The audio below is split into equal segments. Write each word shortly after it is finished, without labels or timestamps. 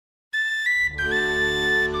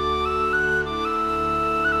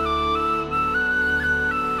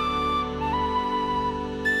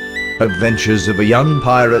Adventures of a Young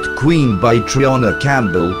Pirate Queen by Triona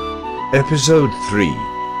Campbell. Episode 3.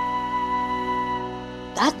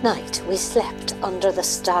 That night we slept under the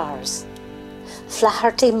stars.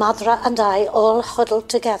 Flaherty, Madra and I all huddled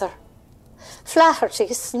together.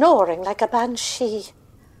 Flaherty snoring like a banshee.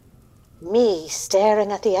 Me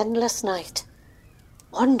staring at the endless night,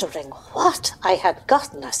 wondering what I had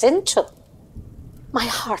gotten us into. My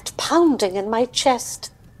heart pounding in my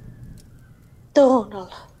chest.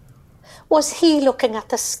 Donal. Was he looking at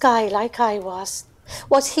the sky like I was?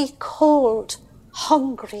 Was he cold,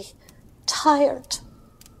 hungry, tired?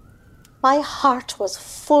 My heart was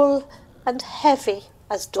full and heavy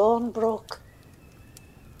as dawn broke.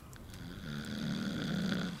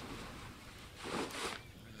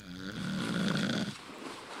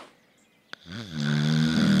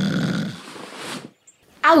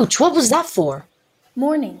 Ouch, what was that for?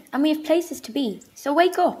 Morning, and we have places to be, so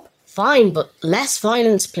wake up. Fine, but less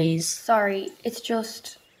violence, please. Sorry, it's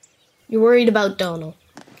just... You're worried about Donal.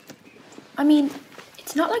 I mean,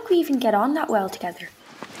 it's not like we even get on that well together.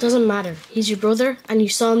 Doesn't matter. He's your brother, and you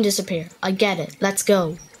saw him disappear. I get it. Let's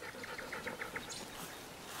go.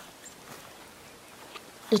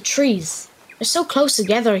 The trees. They're so close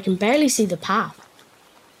together I can barely see the path.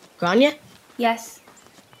 Grania? Yes.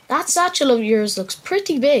 That satchel of yours looks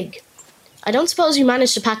pretty big. I don't suppose you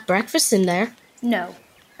managed to pack breakfast in there? No.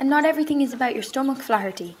 And not everything is about your stomach,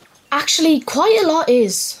 Flaherty. Actually, quite a lot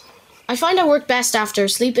is. I find I work best after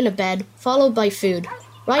sleep in a bed, followed by food.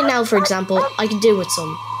 Right now, for example, I could do with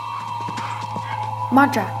some.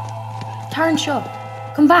 Madra, Taran Shub,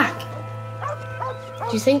 come back.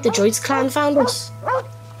 Do you think the Joyce clan found us?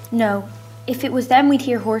 No. If it was them, we'd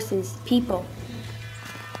hear horses, people.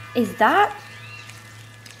 Is that...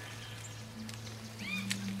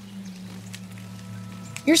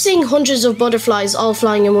 You're seeing hundreds of butterflies all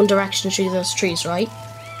flying in one direction through those trees, right?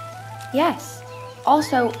 Yes.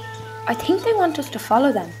 Also, I think they want us to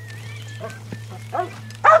follow them.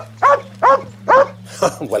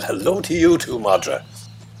 Well, hello to you too, Madra.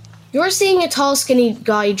 You're seeing a tall, skinny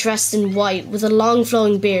guy dressed in white with a long,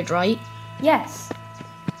 flowing beard, right? Yes.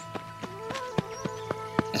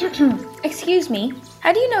 Excuse me,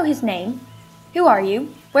 how do you know his name? Who are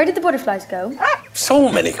you? Where did the butterflies go?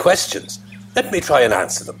 So many questions. Let me try and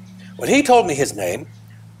answer them. When he told me his name,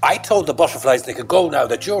 I told the butterflies they could go now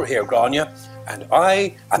that you're here, Grania, and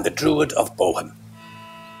I am the Druid of Bohun.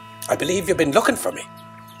 I believe you've been looking for me.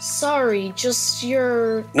 Sorry, just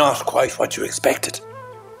you're... Not quite what you expected.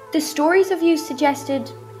 The stories of you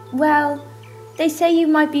suggested, well, they say you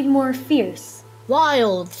might be more fierce.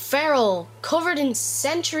 Wild, feral, covered in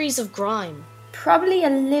centuries of grime. Probably a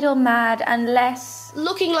little mad and less...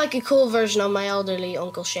 Looking like a cool version of my elderly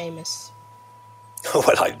Uncle Seamus.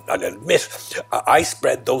 Well, I'll admit, I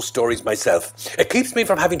spread those stories myself. It keeps me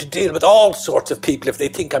from having to deal with all sorts of people if they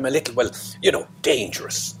think I'm a little, well,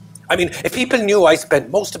 dangerous. I mean, if people knew I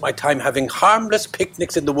spent most of my time having harmless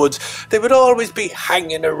picnics in the woods, they would always be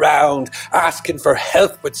hanging around, asking for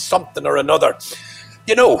help with something or another.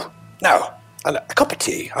 Now, and a cup of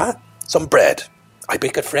tea, huh? Some bread. I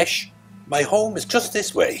bake it fresh. My home is just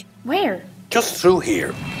this way. Where? Just through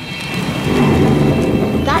here.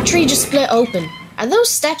 That tree just split open. Are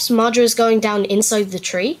those steps Madra's going down inside the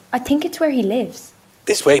tree? I think it's where he lives.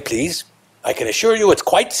 This way, please. I can assure you it's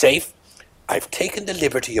quite safe. I've taken the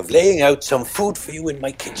liberty of laying out some food for you in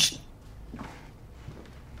my kitchen.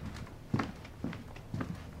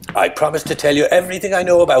 I promise to tell you everything I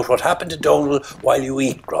know about what happened to Donal while you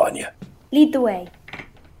eat, Grania. Lead the way.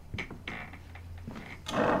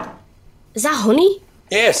 Is that honey?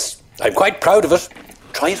 Yes, I'm quite proud of it.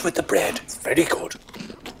 Try it with the bread. It's very good.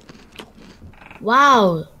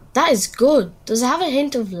 Wow, that is good. Does it have a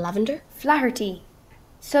hint of lavender? Flaherty,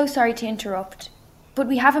 so sorry to interrupt, but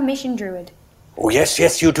we have a mission, Druid. Oh,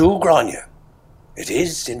 yes, you do, Grania. It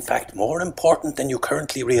is, in fact, more important than you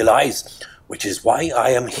currently realise, which is why I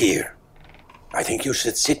am here. I think you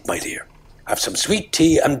should sit, my dear. Have some sweet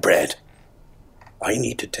tea and bread. I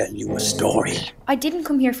need to tell you a story. I didn't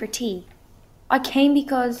come here for tea. I came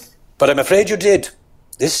because... But I'm afraid you did.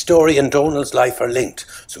 This story and Donal's life are linked,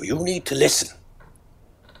 so you need to listen.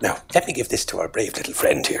 Now, let me give this to our brave little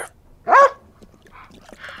friend here.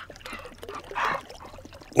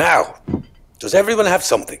 Now, does everyone have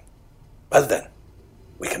something? Well then,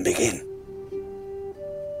 we can begin.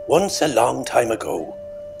 Once a long time ago,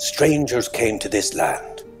 strangers came to this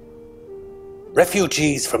land.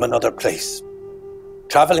 Refugees from another place,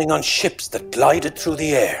 travelling on ships that glided through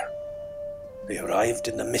the air. They arrived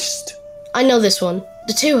in the mist. I know this one.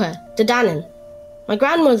 The Tuha, the Danann. My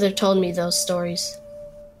grandmother told me those stories.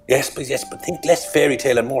 Yes, but think less fairy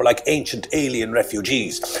tale and more like ancient alien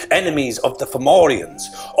refugees, enemies of the Fomorians,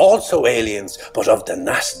 also aliens, but of the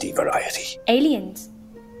nasty variety. Aliens?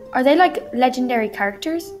 Are they like legendary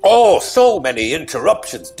characters? Oh, so many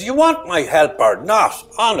interruptions. Do you want my help or not?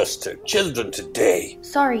 Honest to children today.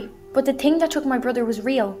 Sorry, but the thing that took my brother was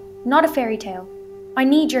real, not a fairy tale. I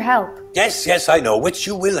need your help. Yes, I know, which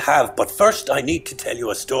you will have, but first I need to tell you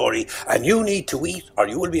a story, and you need to eat, or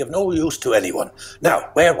you will be of no use to anyone. Now,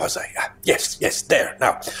 where was I? Yes, there.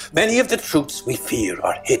 Now, many of the truths we fear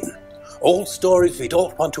are hidden. Old stories we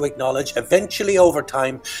don't want to acknowledge, eventually over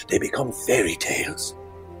time, they become fairy tales.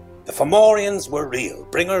 The Fomorians were real,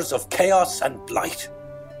 bringers of chaos and blight.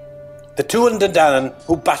 The Tuatha Dé Danann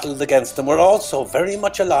who battled against them were also very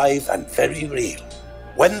much alive and very real.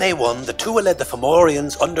 When they won, the Tuatha led the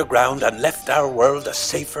Fomorians underground and left our world a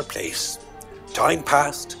safer place. Time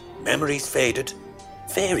passed, memories faded,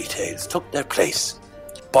 fairy tales took their place.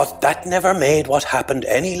 But that never made what happened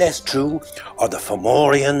any less true, or the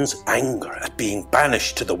Fomorians' anger at being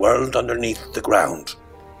banished to the world underneath the ground.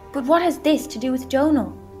 But what has this to do with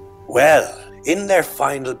Donal? Well, in their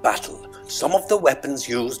final battle, some of the weapons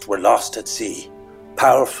used were lost at sea.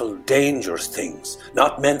 Powerful, dangerous things,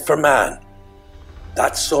 not meant for man.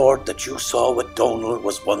 That sword that you saw with Donal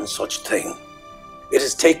was one such thing. It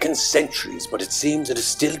has taken centuries, but it seems it is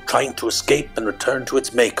still trying to escape and return to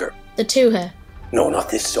its maker. The Tuatha. No, not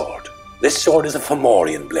this sword. This sword is a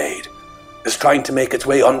Fomorian blade. It's trying to make its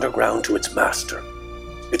way underground to its master.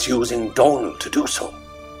 It's using Donal to do so.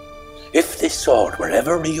 If this sword were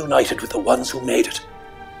ever reunited with the ones who made it,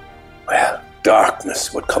 well,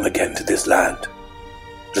 darkness would come again to this land.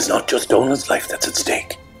 It is not just Donal's life that's at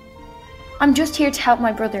stake. I'm just here to help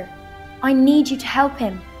my brother. I need you to help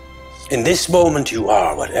him. In this moment you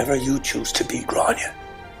are whatever you choose to be, Grania.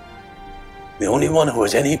 The only one who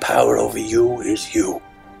has any power over you is you.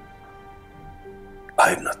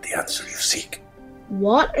 I am not the answer you seek.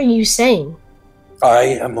 What are you saying? I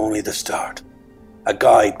am only the start. A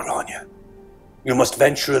guide, Grania. You must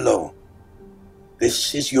venture alone.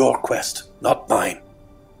 This is your quest, not mine.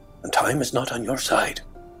 And time is not on your side.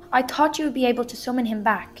 I thought you would be able to summon him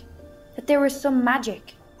back. That there was some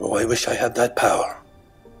magic. Oh, I wish I had that power.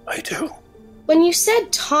 I do. When you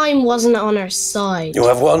said time wasn't on our side... You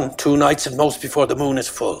have 2 nights at most before the moon is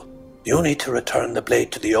full. You need to return the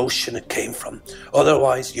blade to the ocean it came from.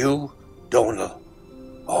 Otherwise, you, Donal,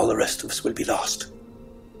 all the rest of us will be lost.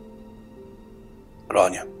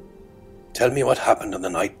 Grania, tell me what happened on the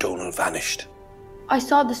night Donal vanished. I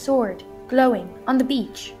saw the sword, glowing, on the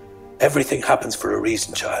beach. Everything happens for a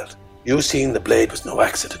reason, child. You seeing the blade was no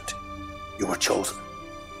accident. You were chosen.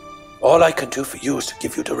 All I can do for you is to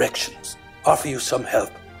give you directions, offer you some help.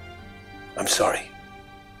 I'm sorry.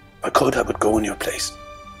 If I would go in your place.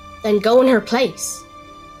 Then go in her place.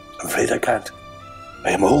 I'm afraid I can't.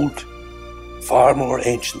 I am old, far more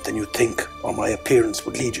ancient than you think, or my appearance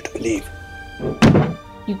would lead you to believe.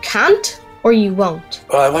 You can't, or you won't?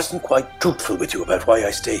 Well, I wasn't quite truthful with you about why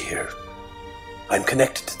I stay here. I'm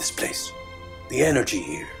connected to this place. The energy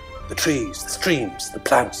here, the trees, the streams, the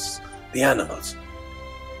plants, the animals.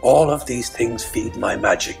 All of these things feed my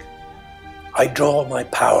magic. I draw my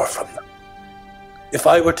power from them. If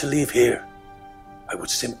I were to leave here, I would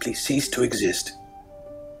simply cease to exist.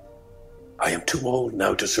 I am too old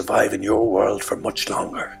now to survive in your world for much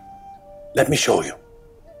longer. Let me show you.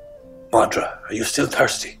 Madra, are you still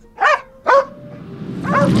thirsty?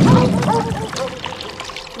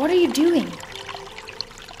 What are you doing?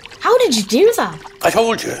 How did you do that? I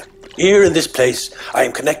told you. Here in this place, I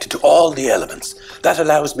am connected to all the elements. That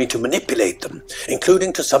allows me to manipulate them,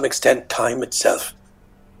 including to some extent time itself.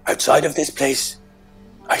 Outside of this place,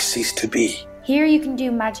 I cease to be. Here you can do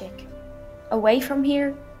magic. Away from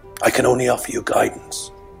here? I can only offer you guidance,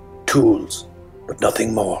 tools, but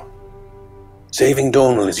nothing more. Saving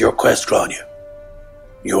Donal is your quest, Grania.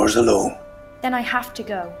 Yours alone. Then I have to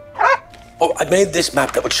go. Oh, I made this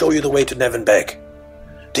map that would show you the way to Nevin Beg.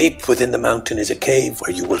 Deep within the mountain is a cave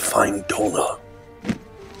where you will find Donal.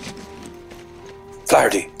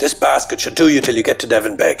 Flaherty, this basket should do you till you get to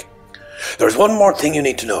Nevin Beg. There is one more thing you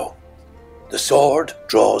need to know. The sword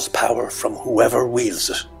draws power from whoever wields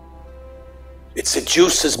it. It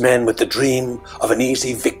seduces men with the dream of an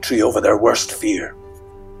easy victory over their worst fear.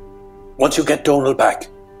 Once you get Donal back,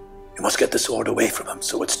 you must get the sword away from him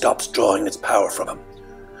so it stops drawing its power from him.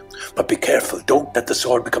 But be careful, don't let the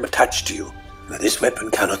sword become attached to you. This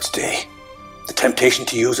weapon cannot stay. The temptation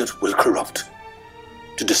to use it will corrupt.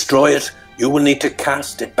 To destroy it, you will need to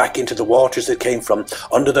cast it back into the waters it came from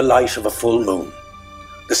under the light of a full moon.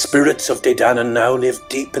 The spirits of Dé Danann now live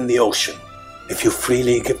deep in the ocean. If you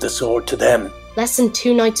freely give the sword to them, less than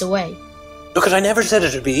 2 nights away. Look, I never said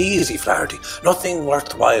it'd be easy, Flaherty. Nothing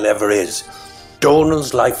worthwhile ever is.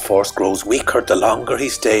 Donal's life force grows weaker the longer he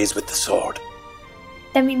stays with the sword.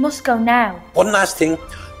 Then we must go now. One last thing.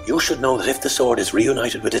 You should know that if the sword is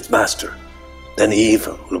reunited with its master, then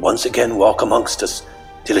evil will once again walk amongst us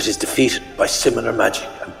till it is defeated by similar magic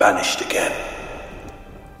and banished again.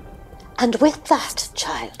 And with that,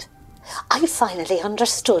 child, I finally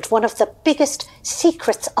understood one of the biggest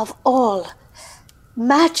secrets of all.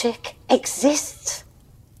 Magic exists.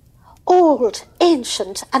 Old,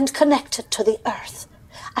 ancient, and connected to the earth.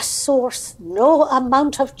 A source no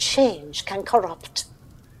amount of change can corrupt.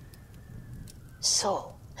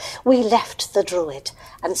 So, we left the Druid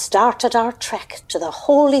and started our trek to the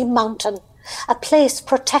Holy Mountain, a place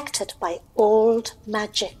protected by old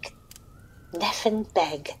magic. Neffin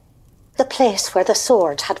Beg, the place where the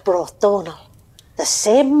sword had brought Donal, the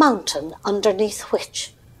same mountain underneath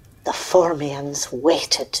which the Formians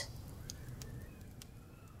waited.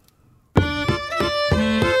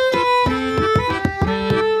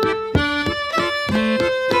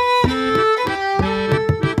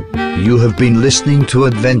 You have been listening to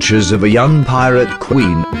Adventures of a Young Pirate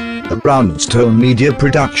Queen, a Roundstone Media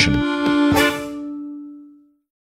production.